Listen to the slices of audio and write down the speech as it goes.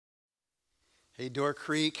Hey, Door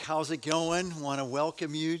Creek, how's it going? Want to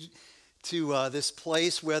welcome you to this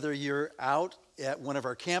place, whether you're out at one of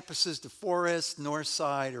our campuses, DeForest,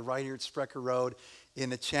 Northside, or right here at Sprecher Road in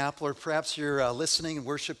the chapel, or perhaps you're listening and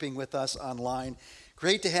worshiping with us online.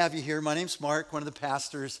 Great to have you here. My name's Mark, one of the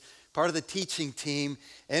pastors, part of the teaching team,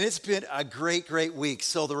 and it's been a great week.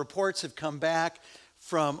 So the reports have come back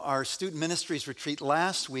from our student ministries retreat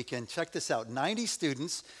last weekend. Check this out, 90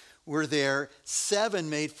 students were there. 7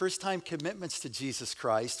 made first-time commitments to Jesus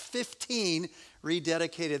Christ. 15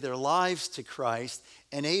 rededicated their lives to Christ.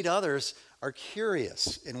 And 8 others are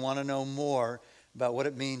curious and want to know more about what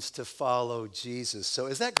it means to follow Jesus. So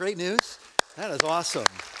is that great news? That is awesome.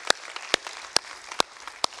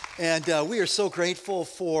 And we are so grateful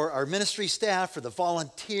for our ministry staff, for the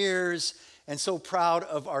volunteers, and so proud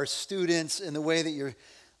of our students in the way that you're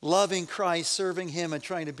loving Christ, serving Him, and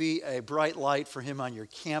trying to be a bright light for Him on your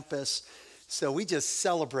campus. So we just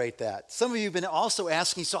celebrate that. Some of you have been also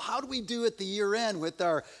asking, so how do we do at the year end with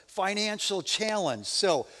our financial challenge?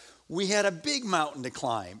 So we had a big mountain to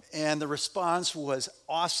climb, and the response was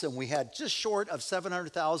awesome. We had just short of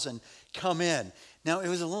 700,000 come in. Now, it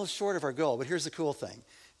was a little short of our goal, but here's the cool thing.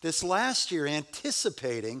 This last year,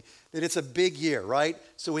 anticipating that it's a big year, right?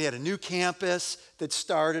 So we had a new campus that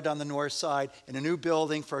started on the north side and a new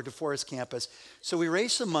building for our DeForest campus. So we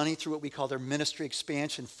raised some money through what we called our Ministry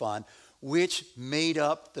Expansion Fund, which made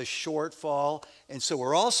up the shortfall. And so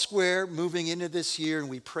we're all square moving into this year, and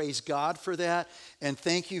we praise God for that. And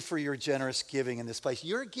thank you for your generous giving in this place.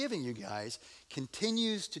 Your giving, you guys,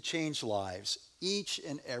 continues to change lives each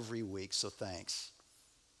and every week, so thanks.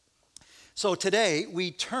 So today, we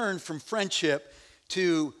turn from friendship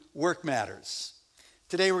to work matters.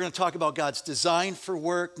 Today, we're going to talk about God's design for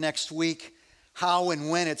work. Next week, how and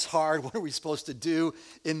when it's hard. What are we supposed to do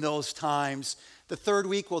in those times? The third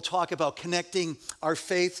week, we'll talk about connecting our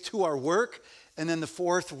faith to our work. And then the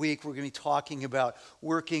fourth week, we're going to be talking about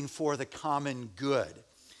working for the common good.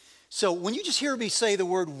 So when you just hear me say the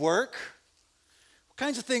word work, what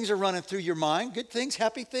kinds of things are running through your mind? Good things,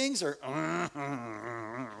 happy things, or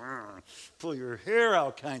pull your hair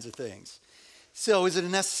out kinds of things? So is it a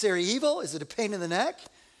necessary evil? Is it a pain in the neck?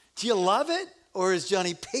 Do you love it? Or is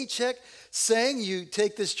Johnny Paycheck saying you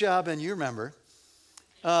take this job and you remember?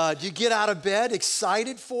 Do you get out of bed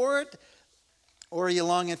excited for it? Or are you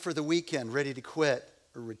longing for the weekend, ready to quit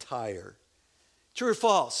or retire? True or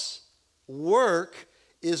false? Work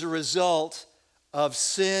is a result of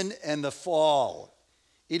sin and the fall.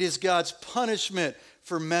 It is God's punishment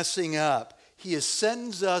for messing up. He has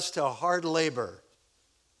sentenced us to hard labor.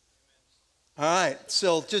 All right,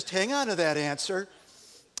 so just hang on to that answer.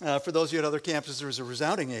 For those of you at other campuses, there was a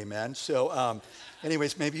resounding amen. So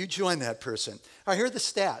anyways, maybe you join that person. All right, here are the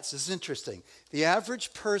stats. This is interesting. The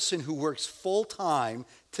average person who works full-time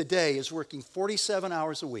today is working 47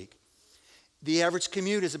 hours a week. The average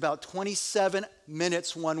commute is about 27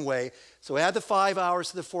 minutes one way. So add the 5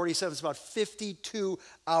 hours to the 47, it's about 52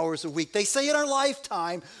 hours a week. They say in our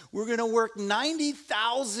lifetime, we're going to work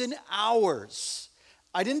 90,000 hours.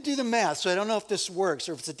 I didn't do the math, so I don't know if this works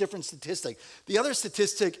or if it's a different statistic. The other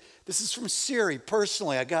statistic, this is from Siri.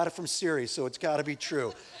 Personally, I got it from Siri, so it's got to be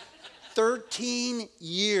true. 13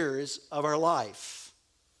 years of our life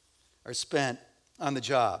are spent on the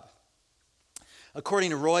job. According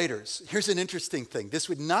to Reuters, here's an interesting thing. This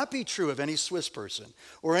would not be true of any Swiss person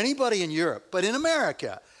or anybody in Europe, but in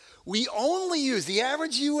America, the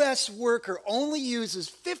average U.S. worker only uses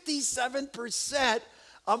 57%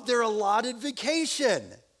 of their allotted vacation.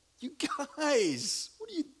 You guys,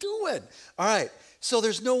 what are you doing? All right, so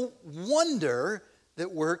there's no wonder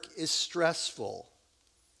that work is stressful,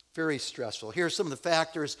 very stressful. Here are some of the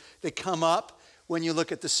factors that come up when you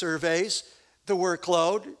look at the surveys. The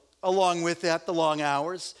workload, along with that, the long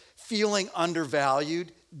hours, feeling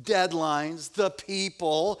undervalued, deadlines, the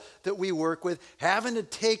people that we work with, having to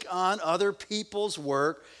take on other people's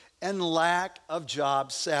work, and lack of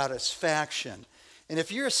job satisfaction. And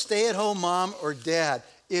if you're a stay-at-home mom or dad,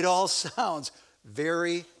 it all sounds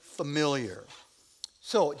very familiar.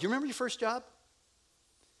 So, do you remember your first job?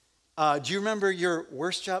 Do you remember your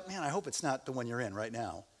worst job? Man, I hope it's not the one you're in right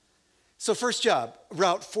now. So first job,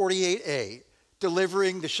 Route 48A,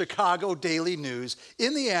 delivering the Chicago Daily News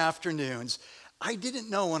in the afternoons. I didn't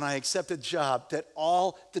know when I accepted the job that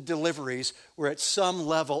all the deliveries were at some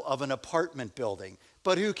level of an apartment building.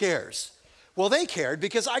 But who cares? Well, they cared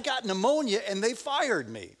because I got pneumonia and they fired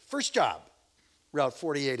me. First job, Route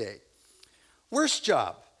 48A. Worst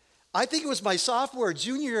job, I think it was my sophomore or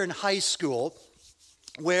junior year in high school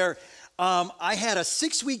where I had a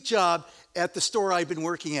 6-week job at the store I'd been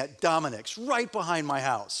working at, Dominic's, right behind my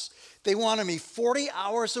house. They wanted me 40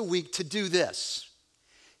 hours a week to do this.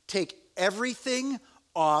 Take everything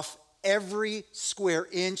off every square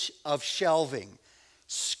inch of shelving.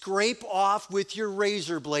 Scrape off with your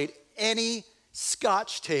razor blade any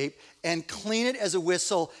Scotch tape and clean it as a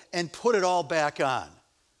whistle and put it all back on.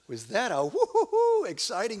 Was that a woo-hoo-hoo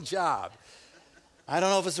exciting job? I don't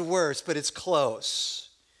know if it's the worst, but it's close.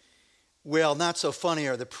 Well, not so funny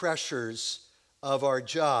are the pressures of our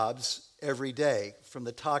jobs every day, from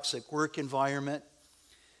the toxic work environment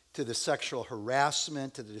to the sexual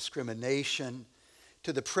harassment, to the discrimination,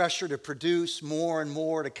 to the pressure to produce more and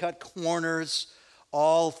more, to cut corners,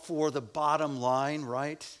 all for the bottom line,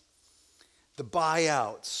 right? The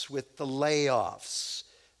buyouts with the layoffs,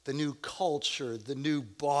 the new culture, the new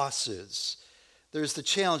bosses. There's the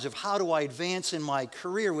challenge of how do I advance in my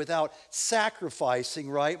career without sacrificing,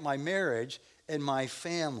 right, my marriage and my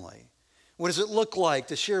family? What does it look like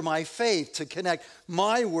to share my faith, to connect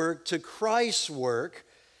my work to Christ's work,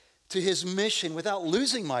 to his mission without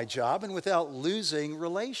losing my job and without losing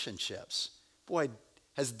relationships? Boy,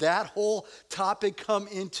 has that whole topic come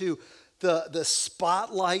into the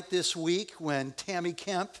spotlight this week when Tammy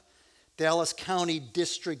Kemp, Dallas County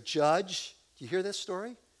District Judge, do you hear this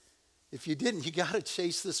story? If you didn't, you got to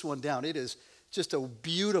chase this one down. It is just a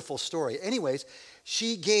beautiful story. Anyways,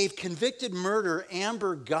 she gave convicted murderer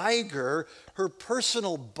Amber Geiger her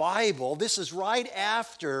personal Bible. This is right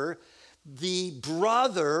after the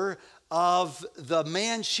brother of the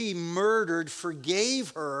man she murdered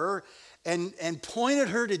forgave her and pointed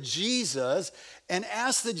her to Jesus and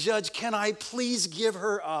asked the judge, can I please give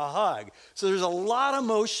her a hug? So there's a lot of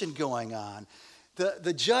motion going on.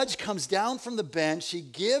 The judge comes down from the bench. She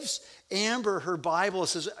gives Amber her Bible and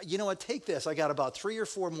says, you know what, take this. I got about 3 or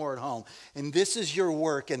 4 more at home. And this is your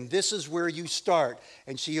work, and this is where you start.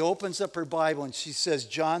 And she opens up her Bible, and she says,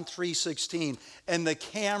 John 3:16. And the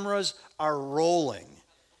cameras are rolling.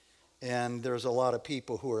 And there's a lot of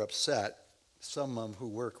people who are upset, some of them who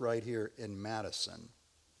work right here in Madison.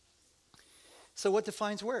 So what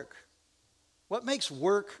defines work? What makes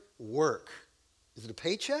work work? Is it a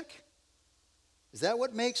paycheck? Is that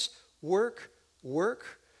what makes work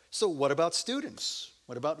work? So what about students?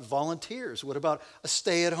 What about volunteers? What about a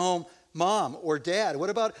stay-at-home mom or dad? What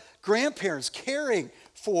about grandparents caring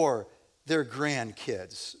for their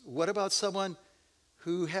grandkids? What about someone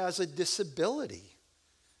who has a disability?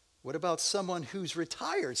 What about someone who's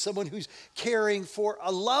retired? Someone who's caring for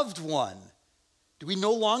a loved one? Do we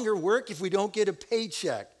no longer work if we don't get a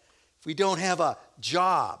paycheck? If we don't have a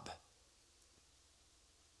job?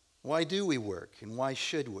 Why do we work, and why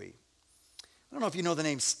should we? I don't know if you know the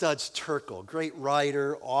name Studs Terkel, great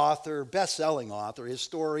writer, author, best-selling author,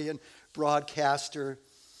 historian, broadcaster.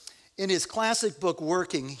 In his classic book,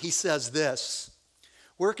 Working, he says this: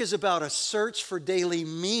 work is about a search for daily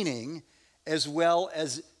meaning as well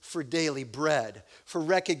as for daily bread, for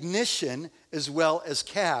recognition as well as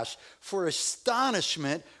cash, for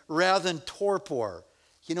astonishment rather than torpor.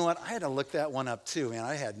 You know what? I had to look that one up too, man.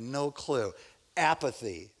 I had no clue.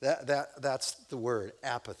 Apathy. That's the word,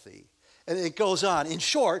 apathy. And it goes on. In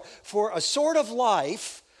short, for a sort of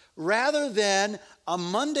life rather than a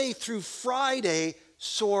Monday through Friday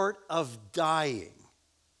sort of dying.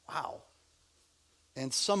 Wow.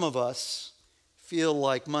 And some of us feel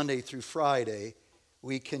like Monday through Friday,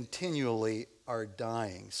 we continually are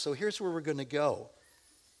dying. So here's where we're going to go.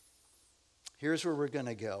 Here's where we're going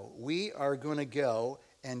to go. We are going to go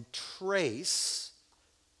and trace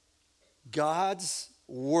God's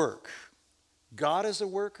work. God is a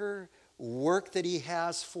worker, work that he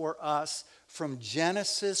has for us from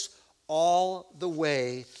Genesis all the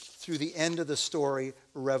way through the end of the story,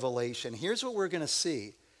 Revelation. Here's what we're going to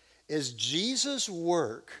see, is Jesus'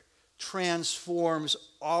 work transforms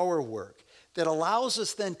our work, that allows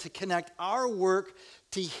us then to connect our work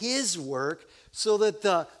to his work, so that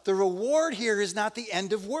the reward here is not the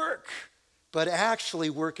end of work, but actually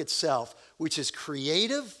work itself, which is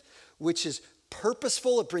creative, which is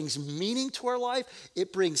purposeful. It brings meaning to our life.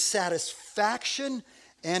 It brings satisfaction,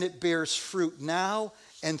 and it bears fruit now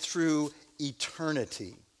and through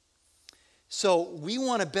eternity. So we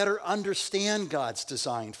want to better understand God's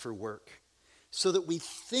design for work, so that we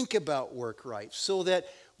think about work right, so that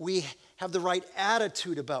we have the right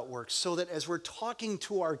attitude about work, so that as we're talking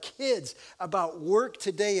to our kids about work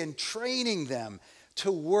today and training them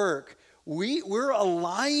to work, we're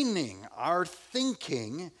aligning our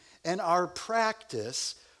thinking and our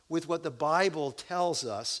practice with what the Bible tells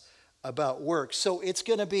us about work. So it's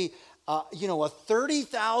going to be, a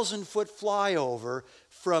 30,000-foot flyover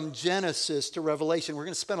from Genesis to Revelation. We're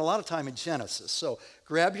going to spend a lot of time in Genesis. So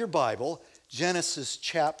grab your Bible, Genesis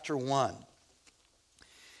chapter 1.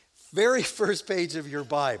 very first page of your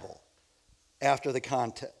Bible after the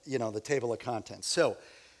content, the table of contents. So,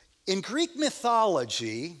 in Greek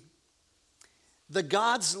mythology, the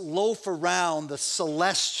gods loaf around the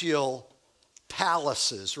celestial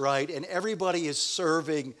palaces, right? And everybody is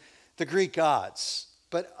serving the Greek gods.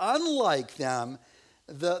 But unlike them,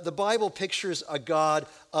 the Bible pictures a God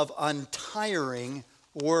of untiring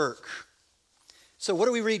work. So what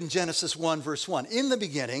do we read in Genesis 1, verse 1? In the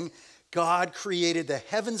beginning, God created the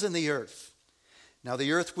heavens and the earth. Now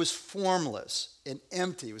the earth was formless and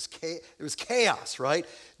empty. It was chaos, right?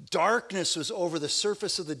 Darkness was over the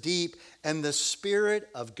surface of the deep, and the Spirit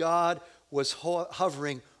of God was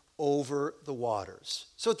hovering over the waters.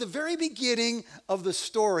 So at the very beginning of the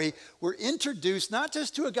story, we're introduced not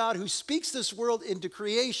just to a God who speaks this world into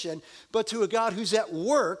creation, but to a God who's at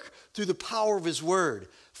work through the power of his word.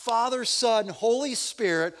 Father, Son, Holy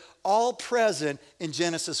Spirit, all present in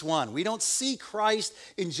Genesis 1. We don't see Christ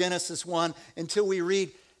in Genesis 1 until we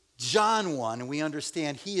read John 1, and we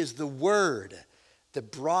understand he is the Word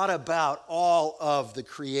that brought about all of the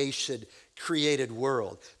created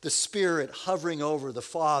world. The Spirit hovering over the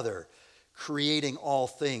Father, creating all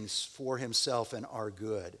things for himself and our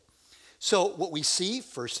good. So what we see,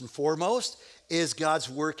 first and foremost, is God's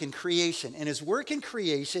work in creation. And his work in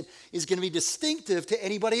creation is going to be distinctive to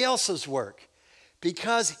anybody else's work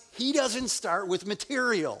because he doesn't start with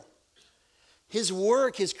material. His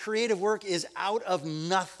work, his creative work, is out of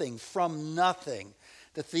nothing, from nothing.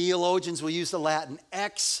 The theologians will use the Latin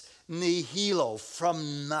ex nihilo,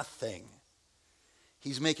 from nothing.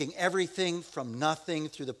 He's making everything from nothing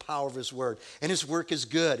through the power of his word. And his work is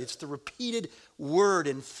good. It's the repeated word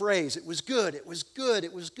and phrase. It was good, it was good,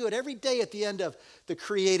 it was good. Every day at the end of the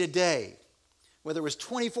created day, whether it was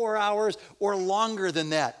 24 hours or longer than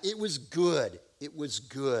that, it was good. It was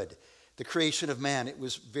good. The creation of man, it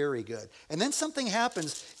was very good. And then something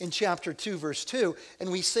happens in chapter 2, verse 2,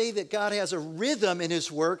 and we say that God has a rhythm in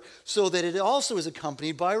his work so that it also is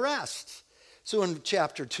accompanied by rest. So in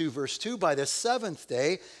chapter 2, verse 2, by the seventh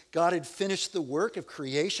day, God had finished the work of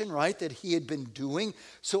creation, right, that he had been doing.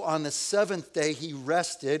 So on the seventh day, he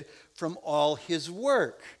rested from all his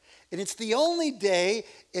work. And it's the only day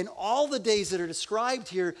in all the days that are described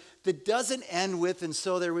here that doesn't end with, and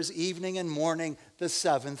so there was evening and morning the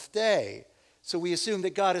seventh day. So we assume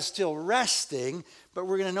that God is still resting, but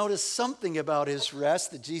we're going to notice something about his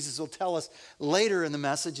rest that Jesus will tell us later in the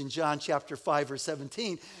message in John chapter 5, verse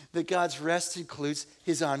 17, that God's rest includes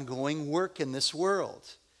his ongoing work in this world.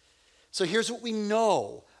 So here's what we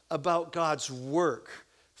know about God's work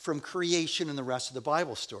from creation and the rest of the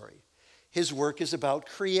Bible story. His work is about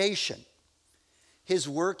creation. His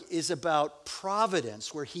work is about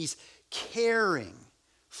providence, where he's caring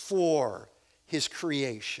for his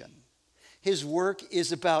creation. His work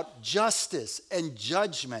is about justice and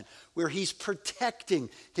judgment, where he's protecting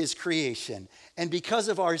his creation. And because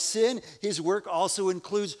of our sin, his work also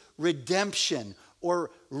includes redemption or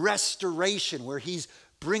restoration, where he's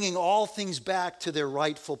bringing all things back to their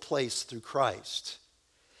rightful place through Christ.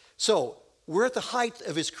 So, we're at the height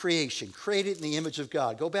of his creation, created in the image of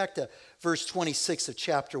God. Go back to verse 26 of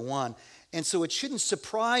chapter 1. And so it shouldn't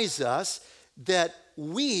surprise us that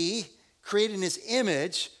we, created in his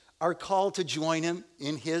image, are called to join him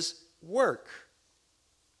in his work.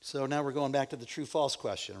 So now we're going back to the true-false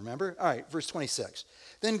question, remember? All right, verse 26.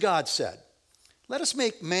 Then God said, "Let us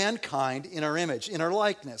make mankind in our image, in our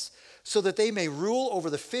likeness, so that they may rule over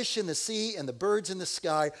the fish in the sea and the birds in the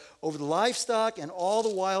sky, over the livestock and all the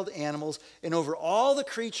wild animals, and over all the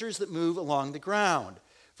creatures that move along the ground."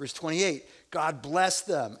 Verse 28, God blessed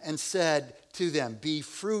them and said to them, "Be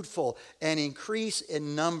fruitful and increase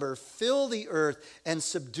in number, fill the earth and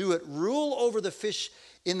subdue it, rule over the fish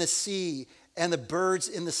in the sea and the birds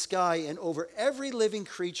in the sky, and over every living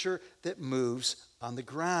creature that moves on the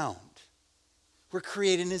ground." We're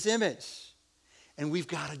created in his image. And we've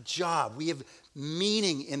got a job. We have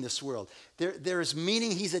meaning in this world. There is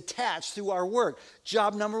meaning he's attached through our work.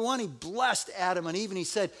 Job number 1, he blessed Adam and Eve and he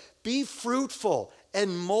said, "Be fruitful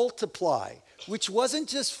and multiply," which wasn't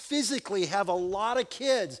just physically have a lot of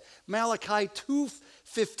kids. Malachi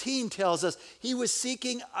 2:15 tells us he was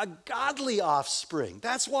seeking a godly offspring.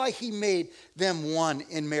 That's why he made them one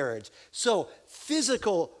in marriage. So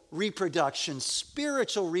physical reproduction,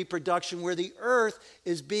 spiritual reproduction, where the earth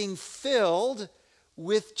is being filled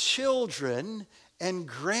with children and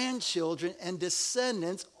grandchildren and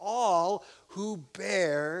descendants, all who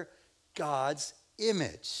bear God's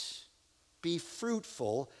image. Be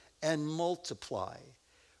fruitful and multiply.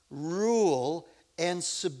 Rule and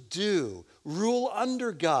subdue. Rule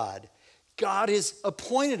under God. God has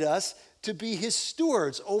appointed us to be his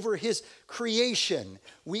stewards over his creation.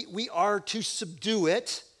 We are to subdue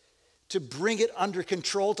it, to bring it under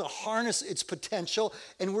control, to harness its potential,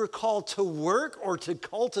 and we're called to work or to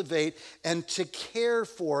cultivate and to care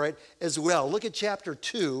for it as well. Look at chapter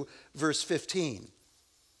 2, verse 15.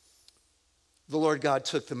 The Lord God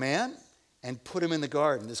took the man and put him in the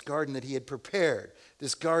garden, this garden that he had prepared,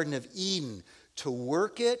 this garden of Eden, to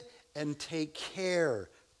work it and take care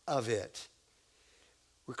of it.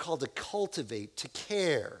 We're called to cultivate, to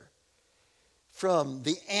care. From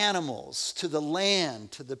the animals to the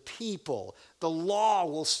land to the people. The law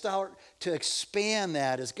will start to expand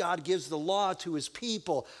that as God gives the law to his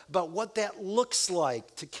people about what that looks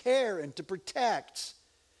like to care and to protect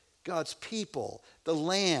God's people, the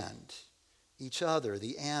land, each other,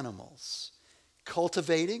 the animals.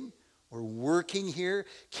 Cultivating or working here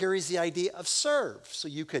carries the idea of serve. So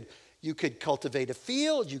you could cultivate a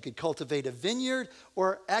field, you could cultivate a vineyard,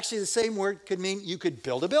 or actually the same word could mean you could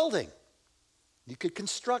build a building. You could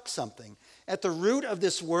construct something. At the root of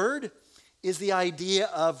this word is the idea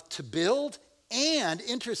of to build and,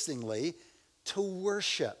 interestingly, to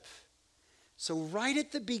worship. So right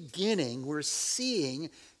at the beginning, we're seeing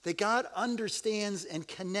that God understands and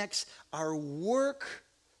connects our work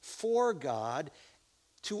for God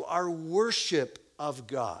to our worship of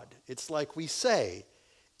God. It's like we say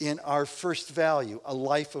in our first value, a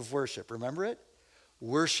life of worship. Remember it?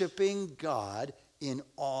 Worshiping God in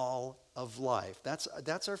all of life.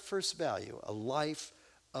 That's our first value, a life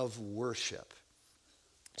of worship.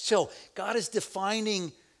 So God is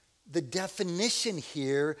defining the definition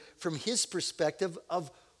here from his perspective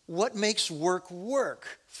of what makes work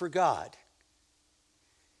for God.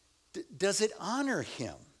 Does it honor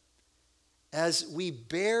him as we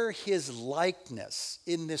bear his likeness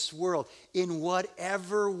in this world, in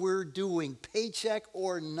whatever we're doing, paycheck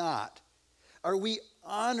or not? Are we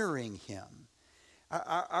honoring him?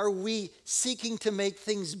 Are we seeking to make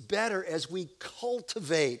things better as we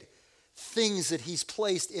cultivate things that he's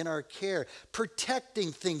placed in our care,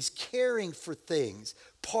 protecting things, caring for things,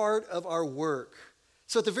 part of our work?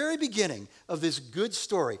 So at the very beginning of this good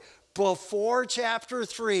story, before chapter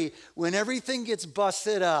 3, when everything gets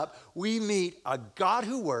busted up, we meet a God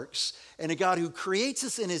who works and a God who creates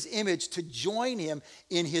us in his image to join him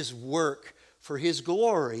in his work for his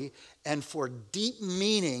glory and for deep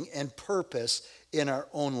meaning and purpose in our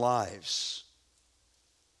own lives.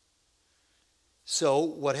 So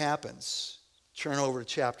what happens? Turn over to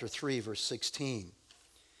chapter 3, verse 16.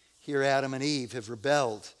 Here Adam and Eve have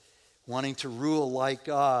rebelled, wanting to rule like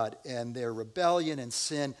God, and their rebellion and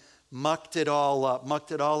sin mucked it all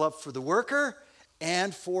up for the worker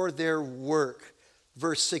and for their work.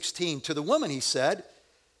 Verse 16, to the woman he said,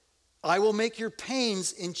 I will make your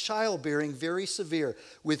pains in childbearing very severe.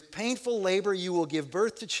 With painful labor you will give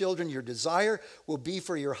birth to children. Your desire will be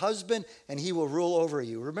for your husband, and he will rule over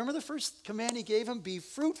you. Remember the first command he gave him? Be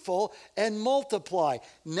fruitful and multiply.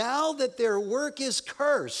 Now that their work is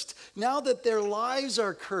cursed, now that their lives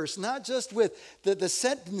are cursed, not just with the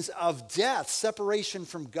sentence of death, separation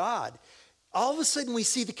from God, all of a sudden we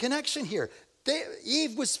see the connection here.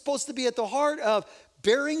 Eve was supposed to be at the heart of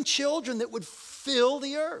bearing children that would fill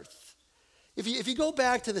the earth. If you go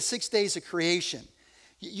back to the 6 days of creation,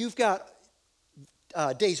 you've got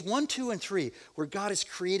days 1, 2, and 3 where God is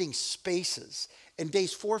creating spaces, and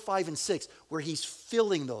days 4, 5, and 6 where he's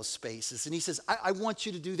filling those spaces. And he says, I want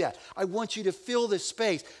you to do that. I want you to fill this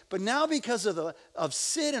space. But now because of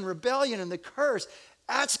sin and rebellion and the curse,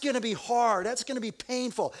 that's going to be hard. That's going to be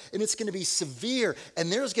painful. And it's going to be severe.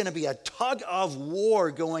 And there's going to be a tug of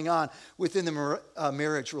war going on within the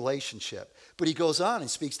marriage relationship. But he goes on and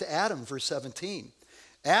speaks to Adam, verse 17.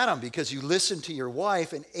 Adam, because you listened to your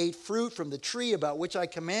wife and ate fruit from the tree about which I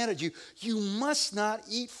commanded you, you must not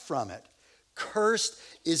eat from it. Cursed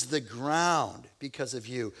is the ground because of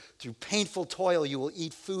you. Through painful toil you will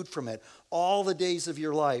eat food from it all the days of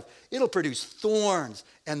your life. It'll produce thorns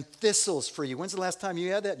and thistles for you. When's the last time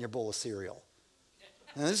you had that in your bowl of cereal?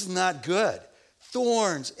 Now, this is not good.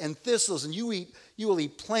 Thorns and thistles, and you will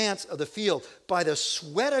eat plants of the field. By the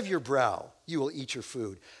sweat of your brow you will eat your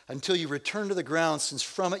food until you return to the ground, since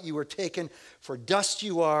from it you were taken. For dust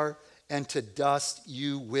you are, and to dust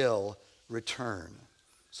you will return.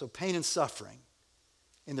 So pain and suffering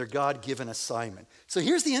in their God-given assignment. So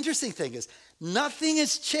here's the interesting thing is, nothing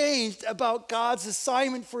has changed about God's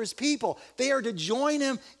assignment for his people. They are to join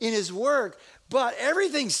him in his work, but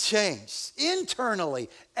everything's changed internally,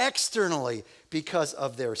 externally, because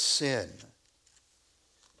of their sin.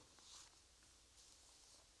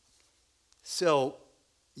 So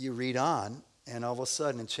you read on, and all of a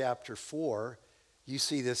sudden in chapter 4, You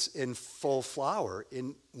see this in full flower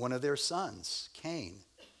in one of their sons, Cain.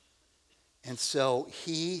 And so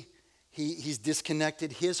he's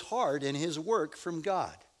disconnected his heart and his work from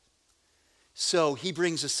God. So he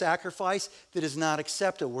brings a sacrifice that is not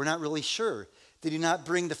acceptable. We're not really sure. Did he not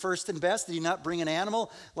bring the first and best? Did he not bring an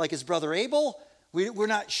animal like his brother Abel? We're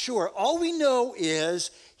not sure. All we know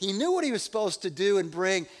is he knew what he was supposed to do and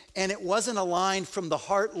bring, and it wasn't aligned from the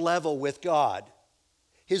heart level with God.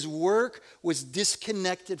 His work was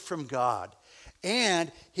disconnected from God.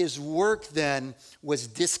 And his work then was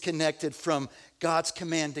disconnected from God's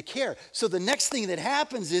command to care. So the next thing that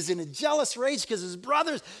happens is, in a jealous rage because his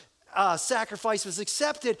brother's sacrifice was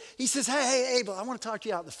accepted, he says, hey, Abel, I want to talk to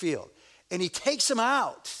you out in the field. And he takes him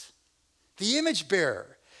out, the image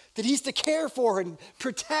bearer that he's to care for and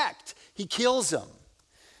protect. He kills him.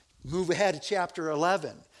 Move ahead to chapter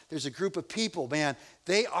 11. There's a group of people, man,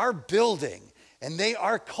 they are building and they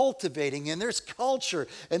are cultivating, and there's culture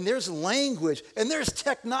and there's language and there's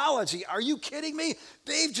technology. Are you kidding me?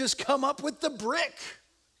 They've just come up with the brick.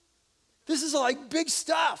 This is like big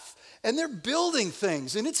stuff. And they're building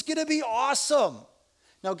things, and it's going to be awesome.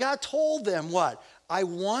 Now, God told them what? I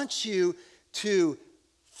want you to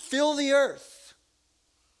fill the earth.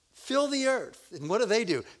 Fill the earth. And what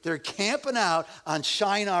do? They're camping out on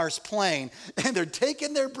Shinar's plain, and they're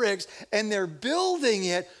taking their bricks, and they're building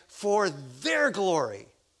it for their glory.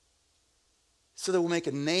 So that we'll make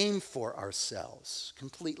a name for ourselves,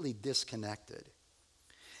 completely disconnected.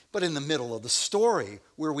 But in the middle of the story,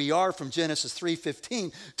 where we are from Genesis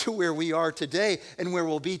 3:15 to where we are today and where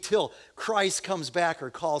we'll be till Christ comes back or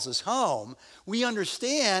calls us home, we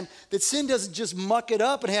understand that sin doesn't just muck it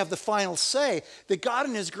up and have the final say, that God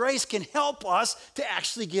in his grace can help us to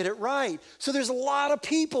actually get it right. So there's a lot of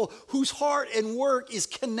people whose heart and work is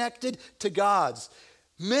connected to God's.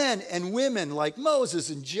 Men and women like Moses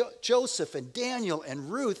and Joseph and Daniel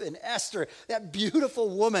and Ruth and Esther, that beautiful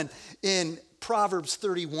woman in Proverbs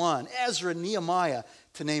 31, Ezra, Nehemiah,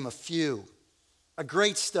 to name a few. A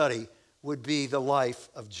great study would be the life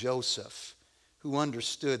of Joseph, who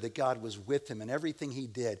understood that God was with him and everything he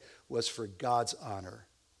did was for God's honor.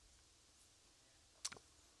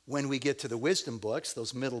 When we get to the wisdom books,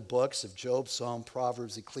 those middle books of Job, Psalm,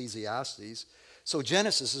 Proverbs, Ecclesiastes, so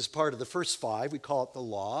Genesis is part of the first 5. We call it the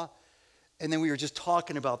law. And then we were just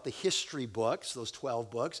talking about the history books, those 12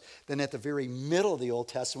 books. Then at the very middle of the Old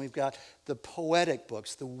Testament, we've got the poetic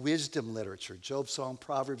books, the wisdom literature, Job, Psalm,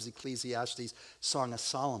 Proverbs, Ecclesiastes, Song of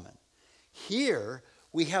Solomon. Here,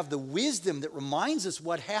 we have the wisdom that reminds us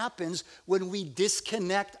what happens when we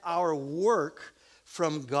disconnect our work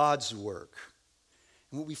from God's work.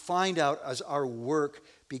 And what we find out as our work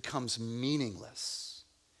becomes meaningless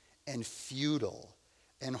and futile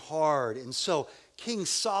and hard. And so King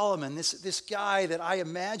Solomon, this guy that I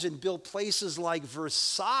imagine built places like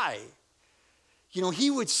Versailles, you know,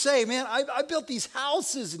 he would say, man, I built these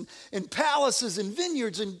houses and palaces and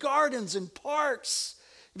vineyards and gardens and parks.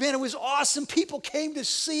 Man, it was awesome. People came to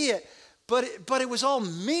see it, but it was all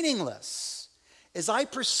meaningless. As I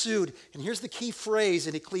pursued, and here's the key phrase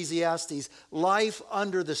in Ecclesiastes, life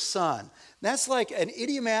under the sun. That's like an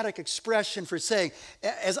idiomatic expression for saying,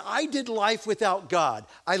 as I did life without God,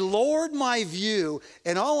 I lowered my view,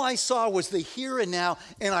 and all I saw was the here and now,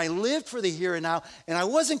 and I lived for the here and now, and I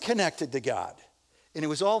wasn't connected to God. And it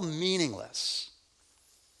was all meaningless.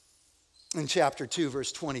 In chapter 2,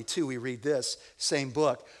 verse 22, we read this, same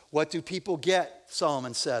book. What do people get,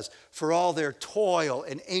 Solomon says, for all their toil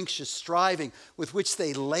and anxious striving with which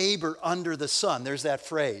they labor under the sun? There's that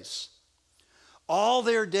phrase. All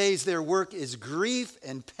their days their work is grief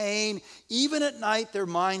and pain. Even at night their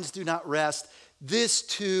minds do not rest. This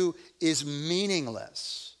too is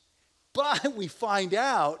meaningless. But we find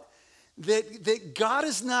out that God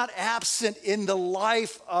is not absent in the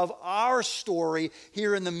life of our story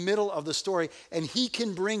here in the middle of the story, and he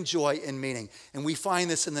can bring joy and meaning. And we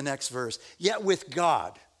find this in the next verse. Yet with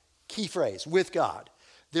God, key phrase, with God,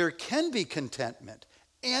 there can be contentment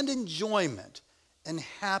and enjoyment and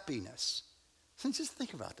happiness. So just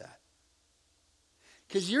think about that.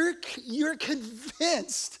 Because you're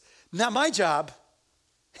convinced, not my job,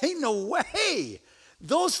 ain't no way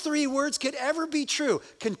those 3 words could ever be true.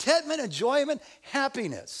 Contentment, enjoyment,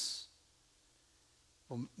 happiness.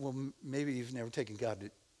 Well, maybe you've never taken God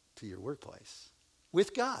to your workplace.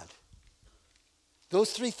 With God.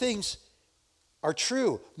 Those 3 things are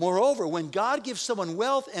true. Moreover, when God gives someone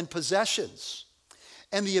wealth and possessions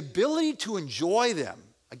and the ability to enjoy them,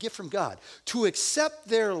 a gift from God, to accept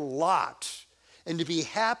their lot and to be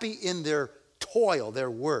happy in their toil, their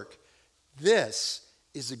work, this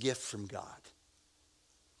is a gift from God.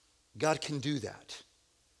 God can do that.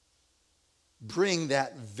 bring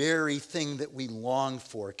that very thing that we long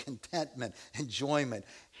for, contentment, enjoyment,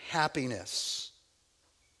 happiness,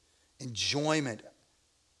 enjoyment,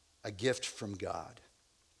 a gift from God.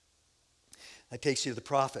 That takes you to the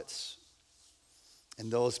prophets. And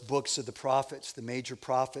those books of the prophets, the major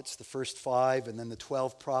prophets, the first 5, and then the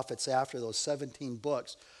 12 prophets after those 17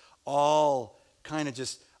 books, all kind of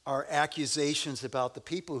just are accusations about the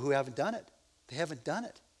people who haven't done it. They haven't done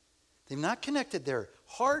it. They've not connected their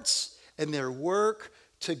hearts and their work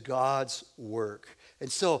to God's work.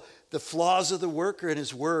 And so the flaws of the worker and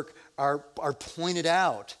his work are pointed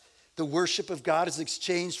out. The worship of God is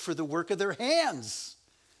exchanged for the work of their hands.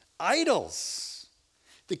 Idols.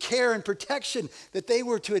 The care and protection that they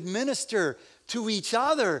were to administer to each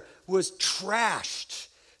other was trashed.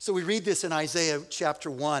 So we read this in Isaiah chapter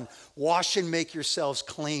 1. Wash and make yourselves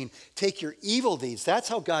clean. Take your evil deeds. That's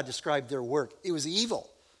how God described their work. It was evil.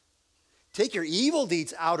 Take your evil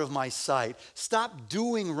deeds out of my sight. Stop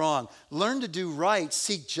doing wrong. Learn to do right.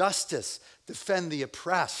 Seek justice. Defend the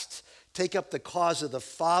oppressed. Take up the cause of the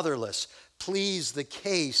fatherless. Please the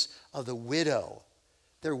case of the widow.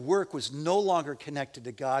 Their work was no longer connected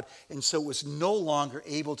to God, and so it was no longer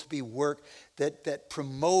able to be work that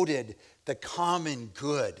promoted the common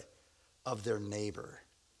good of their neighbor,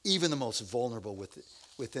 even the most vulnerable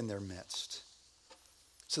within their midst.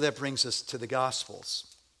 So that brings us to the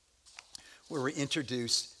Gospels, where we're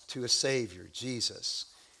introduced to a Savior, Jesus,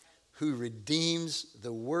 who redeems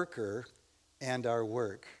the worker and our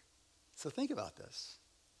work. So think about this.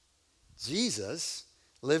 Jesus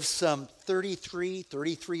lives some 33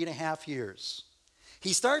 and a half years.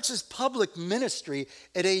 He starts his public ministry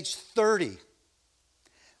at age 30.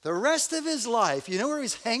 The rest of his life, you know where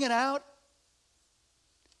he's hanging out?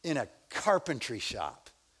 In a carpentry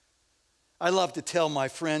shop. I love to tell my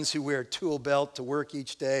friends who wear a tool belt to work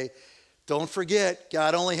each day, don't forget,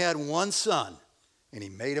 God only had one son, and he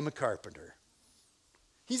made him a carpenter.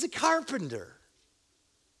 He's a carpenter.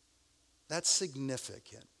 That's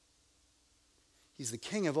significant. He's the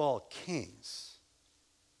King of all kings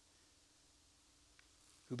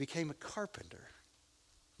who became a carpenter.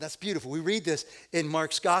 That's beautiful. We read this in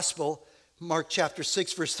Mark's gospel, Mark chapter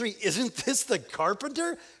 6, verse 3. Isn't this the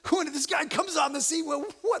carpenter? When this guy comes on the scene, well,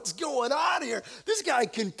 what's going on here? This guy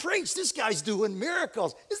can preach. This guy's doing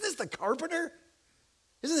miracles. Isn't this the carpenter?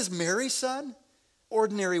 Isn't this Mary's son?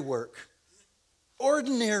 Ordinary work.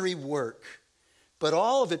 Ordinary work. But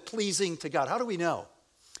all of it pleasing to God. How do we know?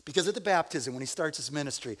 Because at the baptism, when he starts his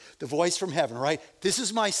ministry, the voice from heaven, right? This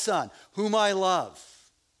is my son, whom I love,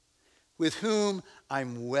 with whom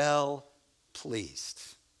I'm well pleased.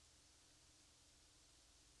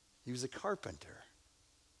 He was a carpenter.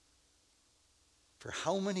 For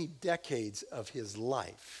how many decades of his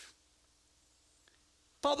life?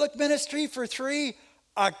 Public ministry for 3,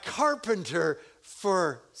 a carpenter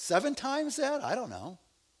for 7 times that? I don't know.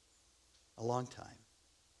 A long time.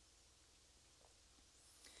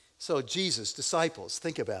 So Jesus, disciples,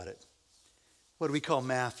 think about it. What do we call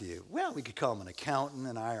Matthew? Well, we could call him an accountant,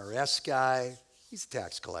 an IRS guy. He's a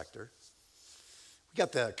tax collector. We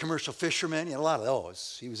got the commercial fisherman. You know, a lot of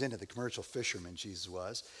those. He was into the commercial fishermen, Jesus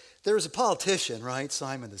was. There was a politician, right?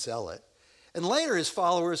 Simon the Zealot. And later his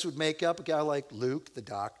followers would make up a guy like Luke, the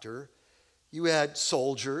doctor. You had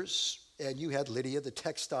soldiers, and you had Lydia, the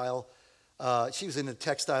textile. She was in the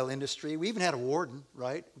textile industry. We even had a warden,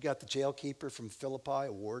 right? We got the jailkeeper from Philippi,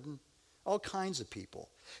 a warden. All kinds of people.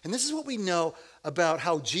 And this is what we know about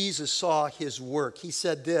how Jesus saw his work. He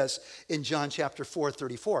said this in John chapter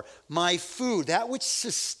 4:34. My food, that which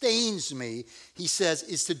sustains me, he says,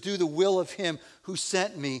 is to do the will of him who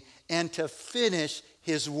sent me and to finish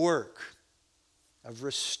his work of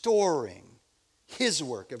restoring, his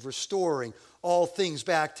work of restoring all things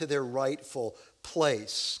back to their rightful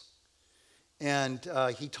place. And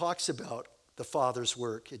he talks about the Father's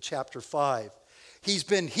work in chapter 5. He's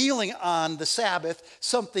been healing on the Sabbath,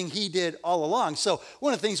 something he did all along. So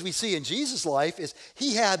one of the things we see in Jesus' life is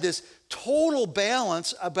he had this total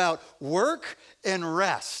balance about work and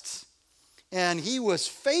rest. And he was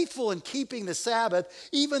faithful in keeping the Sabbath,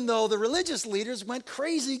 even though the religious leaders went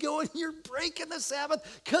crazy going, you're breaking the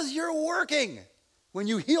Sabbath because you're working when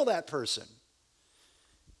you heal that person.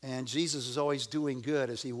 And Jesus is always doing good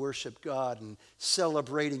as he worshiped God and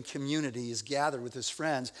celebrating community. He's gathered with his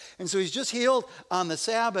friends. And so he's just healed on the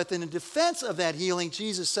Sabbath. And in defense of that healing,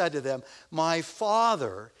 Jesus said to them, my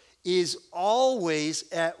Father is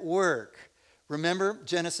always at work. Remember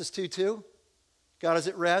Genesis 2:2? God is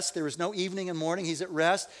at rest. There is no evening and morning. He's at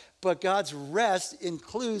rest. But God's rest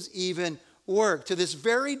includes even work to this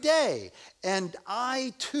very day. And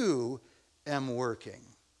I too am working.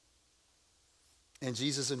 And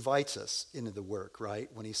Jesus invites us into the work, right?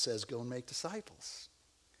 When he says, go and make disciples.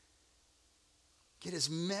 Get as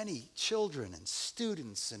many children and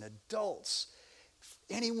students and adults,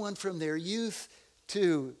 anyone from their youth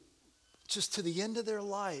to just to the end of their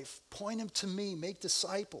life. Point them to me, make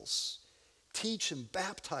disciples, teach them,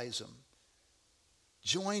 baptize them.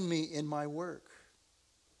 Join me in my work.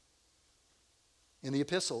 In the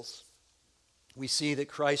epistles, we see that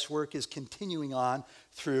Christ's work is continuing on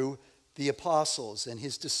through the apostles and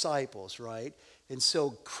his disciples, right? And so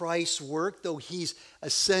Christ's work, though he's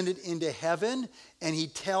ascended into heaven and he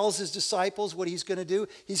tells his disciples what he's going to do,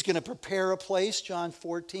 he's going to prepare a place, John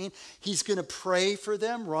 14. He's going to pray for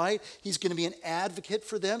them, right? He's going to be an advocate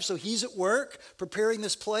for them. So he's at work preparing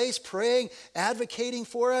this place, praying, advocating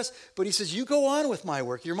for us. But he says, you go on with my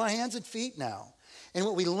work. You're my hands and feet now. And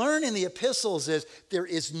what we learn in the epistles is there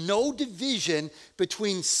is no division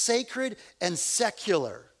between sacred and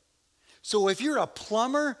secular. So if you're a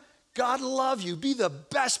plumber, God love you. Be the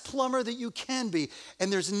best plumber that you can be.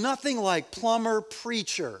 And there's nothing like plumber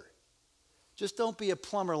preacher. Just don't be a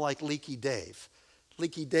plumber like Leaky Dave.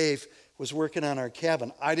 Leaky Dave was working on our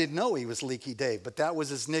cabin. I didn't know he was Leaky Dave, but that was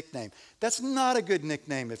his nickname. That's not a good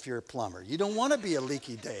nickname if you're a plumber. You don't want to be a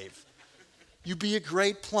Leaky Dave. You be a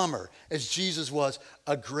great plumber, as Jesus was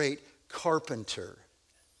a great carpenter.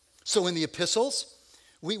 So in the epistles,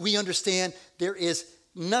 we understand there is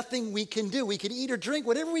nothing we can do. We can eat or drink.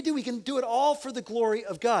 Whatever we do, we can do it all for the glory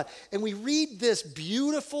of God. And we read this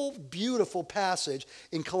beautiful, beautiful passage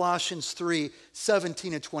in Colossians 3,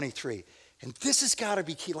 17 and 23. And this has got to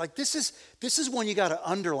be key. Like this is one you got to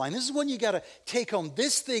underline. This is one you got to take home.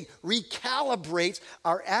 This thing recalibrates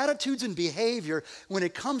our attitudes and behavior when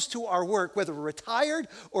it comes to our work, whether we're retired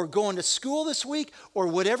or going to school this week or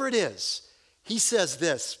whatever it is. He says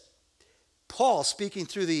this, Paul speaking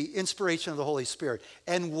through the inspiration of the Holy Spirit,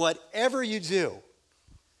 and whatever you do,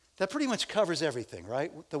 that pretty much covers everything,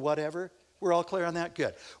 right? The whatever. We're all clear on that?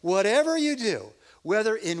 Good. Whatever you do,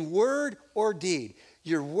 whether in word or deed,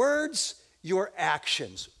 your words, your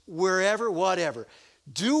actions, wherever, whatever,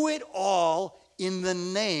 do it all in the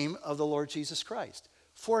name of the Lord Jesus Christ.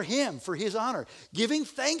 For him, for his honor, giving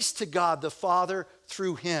thanks to God the Father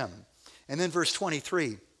through him. And then verse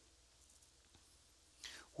 23.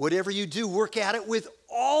 Whatever you do, work at it with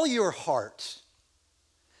all your heart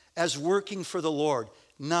as working for the Lord,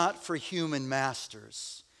 not for human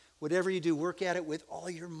masters. Whatever you do, work at it with all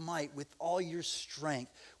your might, with all your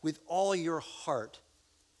strength, with all your heart.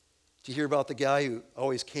 Did you hear about the guy who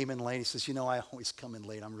always came in late? He says, you know, I always come in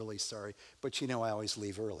late. I'm really sorry. But you know, I always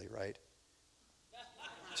leave early, right?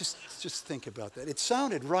 Just think about that. It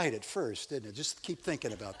sounded right at first, didn't it? Just keep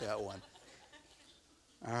thinking about that one.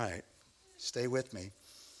 All right. Stay with me.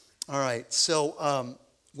 All right. So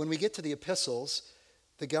when we get to the epistles,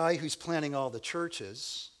 the guy who's planning all the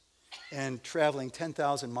churches and traveling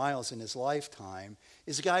 10,000 miles in his lifetime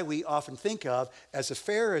is a guy we often think of as a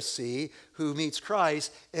Pharisee who meets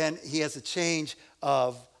Christ, and he has a change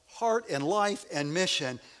of heart and life and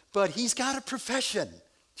mission, but he's got a profession.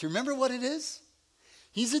 Do you remember what it is?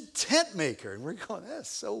 He's a tent maker. And we're going, that's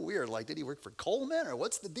so weird. Like, did he work for Coleman or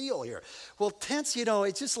what's the deal here? Well, tents, you know,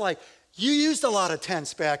 it's just like you used a lot of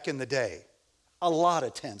tents back in the day. A lot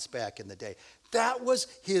of tents back in the day. That was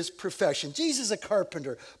his profession. Jesus, a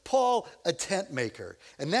carpenter. Paul, a tent maker.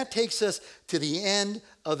 And that takes us to the end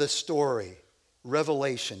of the story.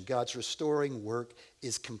 Revelation. God's restoring work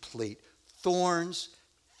is complete. Thorns,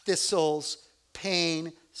 thistles,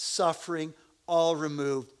 pain, suffering, all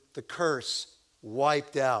removed. The curse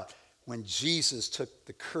wiped out when Jesus took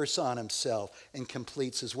the curse on himself and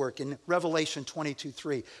completes his work. In Revelation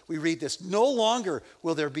 22:3, we read this, no longer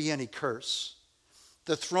will there be any curse.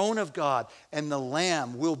 The throne of God and the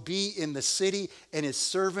Lamb will be in the city, and his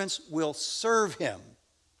servants will serve him.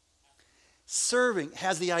 Serving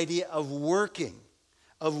has the idea of working,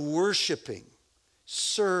 of worshiping,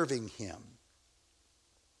 serving him.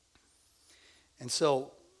 And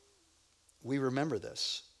so we remember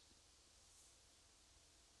this.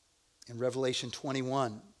 In Revelation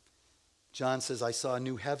 21, John says, I saw a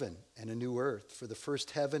new heaven and a new earth, for the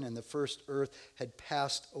first heaven and the first earth had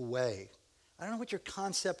passed away. I don't know what your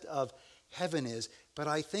concept of heaven is, but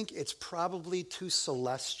I think it's probably too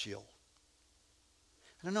celestial.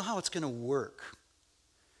 I don't know how it's going to work.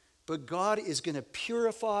 But God is going to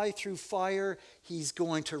purify through fire. He's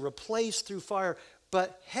going to replace through fire.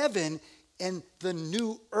 But heaven and the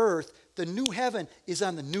new earth, the new heaven is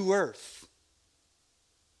on the new earth.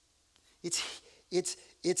 It's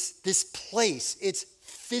this place. It's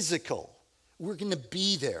physical. We're going to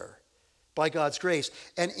be there by God's grace.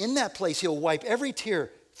 And in that place, he'll wipe every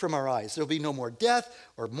tear from our eyes. There'll be no more death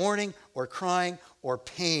or mourning or crying or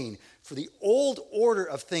pain, for the old order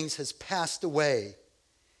of things has passed away.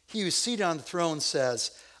 He who's seated on the throne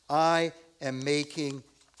says, I am making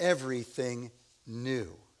everything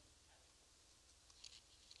new.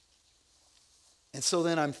 And so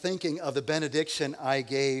then I'm thinking of the benediction I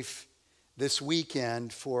gave this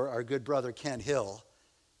weekend for our good brother Ken Hill,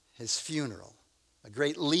 his funeral, a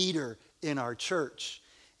great leader in our church.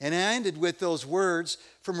 And I ended with those words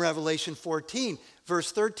from Revelation 14,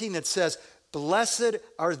 verse 13, that says, blessed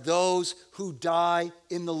are those who die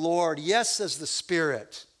in the Lord. Yes, says the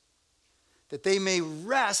Spirit, that they may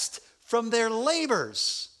rest from their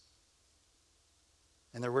labors,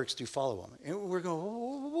 and their works do follow them. And we're going,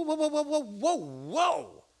 whoa, whoa, whoa, whoa, whoa, whoa,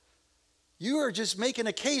 whoa. You are just making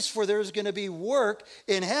a case for there's going to be work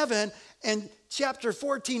in heaven. And chapter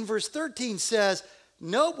 14, verse 13 says,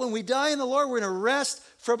 nope, when we die in the Lord, we're going to rest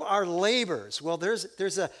from our labors. Well, there's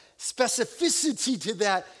a specificity to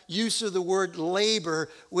that use of the word labor,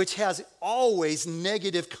 which has always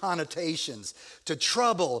negative connotations to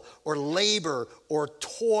trouble or labor or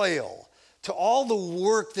toil, to all the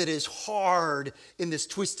work that is hard in this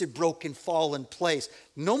twisted, broken, fallen place.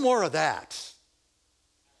 No more of that.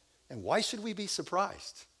 And why should we be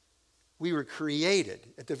surprised? We were created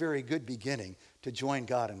at the very good beginning to join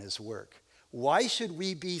God in his work. Why should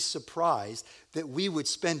we be surprised that we would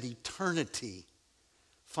spend eternity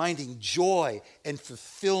finding joy and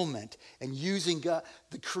fulfillment and using God,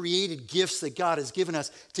 the created gifts that God has given us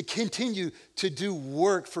to continue to do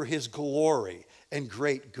work for his glory and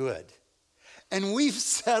great good? And we've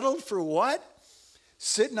settled for what?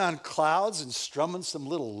 Sitting on clouds and strumming some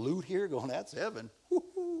little lute here going, that's heaven.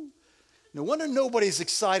 Woo-hoo. No wonder nobody's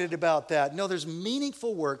excited about that. No, there's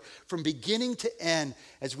meaningful work from beginning to end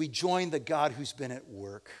as we join the God who's been at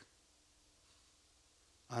work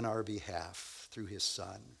on our behalf through his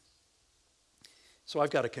Son. So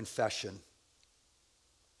I've got a confession.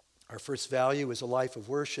 Our first value is a life of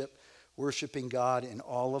worship, worshiping God in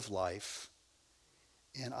all of life.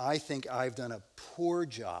 And I think I've done a poor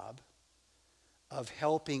job of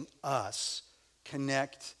helping us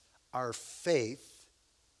connect our faith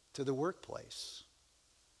to the workplace.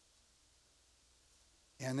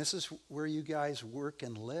 And this is where you guys work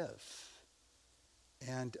and live.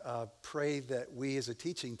 And pray that we as a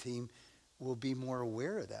teaching team will be more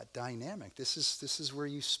aware of that dynamic. This is where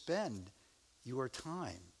you spend your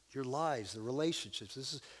time, your lives, the relationships.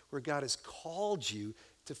 This is where God has called you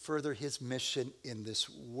to further his mission in this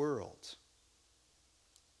world.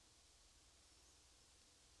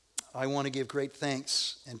 I want to give great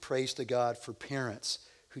thanks and praise to God for parents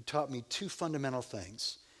who taught me two fundamental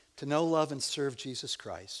things: to know, love, and serve Jesus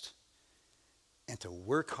Christ, and to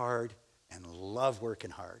work hard and love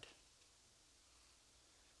working hard.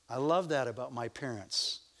 I love that about my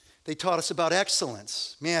parents. They taught us about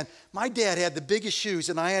excellence. Man, my dad had the biggest shoes,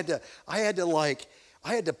 and I had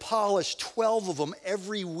to polish 12 of them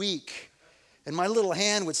every week. And my little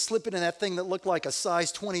hand would slip into that thing that looked like a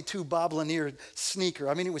size 22 Bob Lanier sneaker.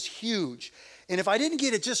 I mean, it was huge. And if I didn't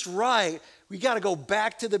get it just right, we got to go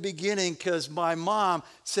back to the beginning, because my mom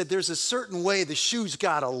said there's a certain way the shoes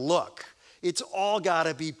got to look. It's all got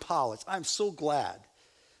to be polished. I'm so glad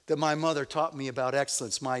that my mother taught me about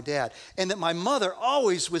excellence, my dad, and that my mother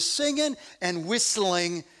always was singing and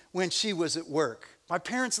whistling when she was at work. My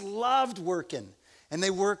parents loved working, and they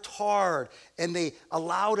worked hard, and they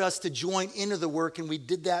allowed us to join into the work, and we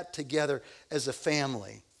did that together as a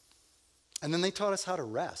family. And then they taught us how to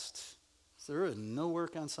rest. So there was no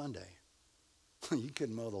work on Sunday. You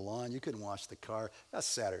couldn't mow the lawn, you couldn't wash the car. That's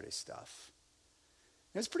Saturday stuff.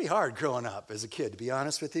 It was pretty hard growing up as a kid, to be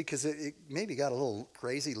honest with you, because it maybe got a little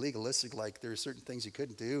crazy, legalistic, like there are certain things you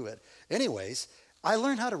couldn't do. But anyways, I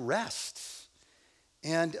learned how to rest.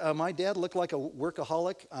 And my dad looked like a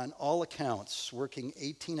workaholic on all accounts, working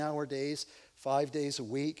 18-hour days, 5 days a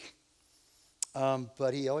week.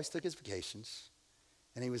 But he always took his vacations.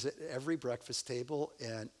 And he was at every breakfast table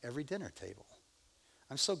and every dinner table.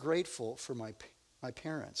 I'm so grateful for my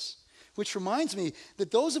parents. Which reminds me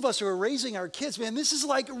that those of us who are raising our kids, man, this is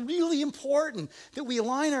like really important, that we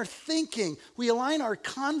align our thinking, we align our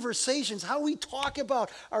conversations, how we talk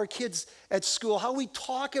about our kids at school, how we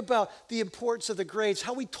talk about the importance of the grades,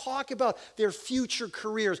 how we talk about their future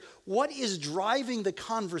careers. What is driving the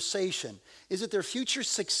conversation? Is it their future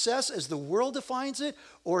success as the world defines it,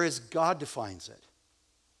 or as God defines it?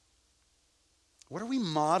 What are we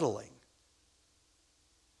modeling?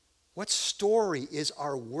 What story is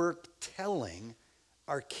our work telling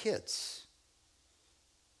our kids?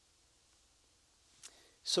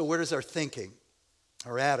 So where does our thinking,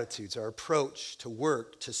 our attitudes, our approach to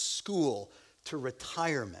work, to school, to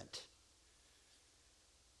retirement,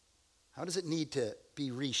 How does it need to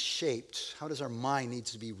be reshaped? How does our mind need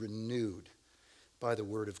to be renewed by the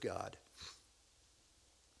Word of God?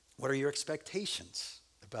 What are your expectations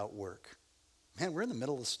about work? Man, we're in the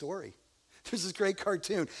middle of the story. There's this great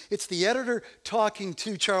cartoon. It's the editor talking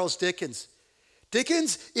to Charles Dickens.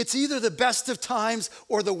 Dickens, it's either the best of times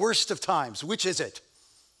or the worst of times. Which is it?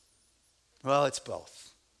 Well, it's both.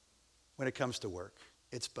 When it comes to work,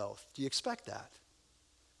 it's both. Do you expect that?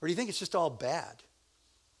 Or do you think it's just all bad?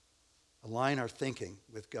 Align our thinking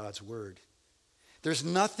with God's word. There's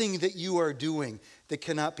nothing that you are doing that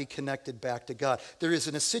cannot be connected back to God. There is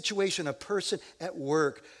in a situation, a person at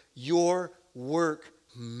work, your work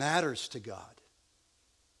matters to God.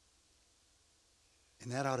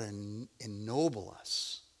 And that ought to ennoble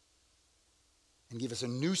us and give us a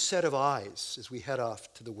new set of eyes as we head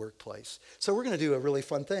off to the workplace. So we're going to do a really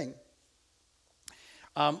fun thing.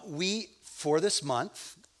 For this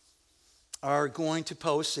month, are going to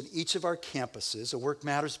post in each of our campuses a Work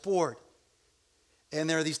Matters board. And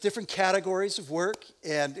there are these different categories of work,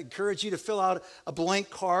 and encourage you to fill out a blank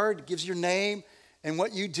card. It gives your name and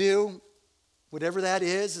what you do, whatever that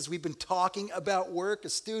is, as we've been talking about work, a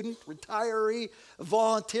student, retiree, a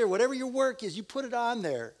volunteer, whatever your work is, you put it on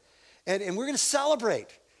there. And we're going to celebrate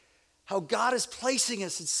how God is placing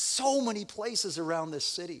us in so many places around this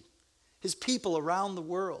city, his people around the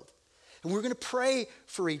world. And we're going to pray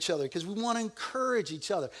for each other because we want to encourage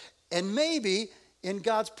each other. And maybe in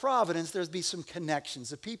God's providence, there'll be some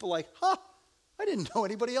connections of people like, I didn't know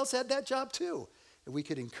anybody else had that job too. And we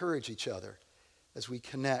could encourage each other as we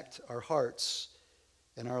connect our hearts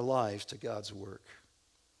and our lives to God's work.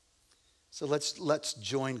 So let's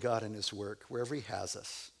join God in his work wherever he has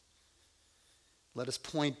us. Let us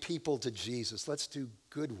point people to Jesus. Let's do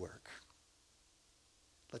good work.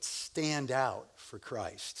 Let's stand out for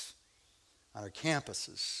Christ on our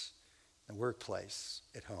campuses, the workplace,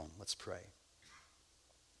 at home. Let's pray.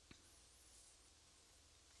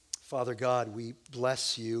 Father God, we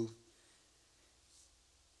bless you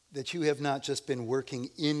that you have not just been working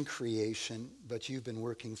in creation, but you've been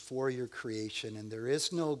working for your creation. And there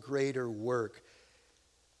is no greater work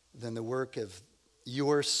than the work of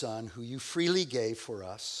your Son, who you freely gave for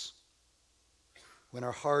us when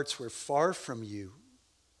our hearts were far from you,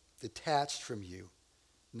 detached from you,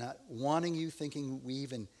 not wanting you, thinking we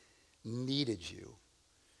even needed you.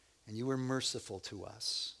 And you were merciful to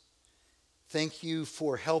us. Thank you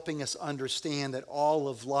for helping us understand that all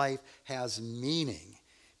of life has meaning,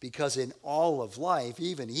 because in all of life,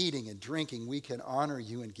 even eating and drinking, we can honor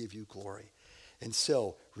you and give you glory. And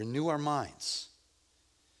so, renew our minds,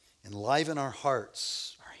 enliven our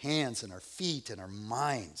hearts, our hands and our feet and our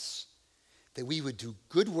minds, that we would do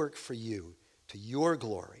good work for you to your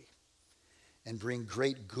glory and bring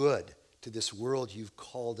great good to this world you've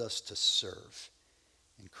called us to serve.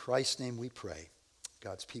 In Christ's name we pray.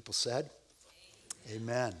 God's people said,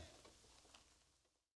 Amen.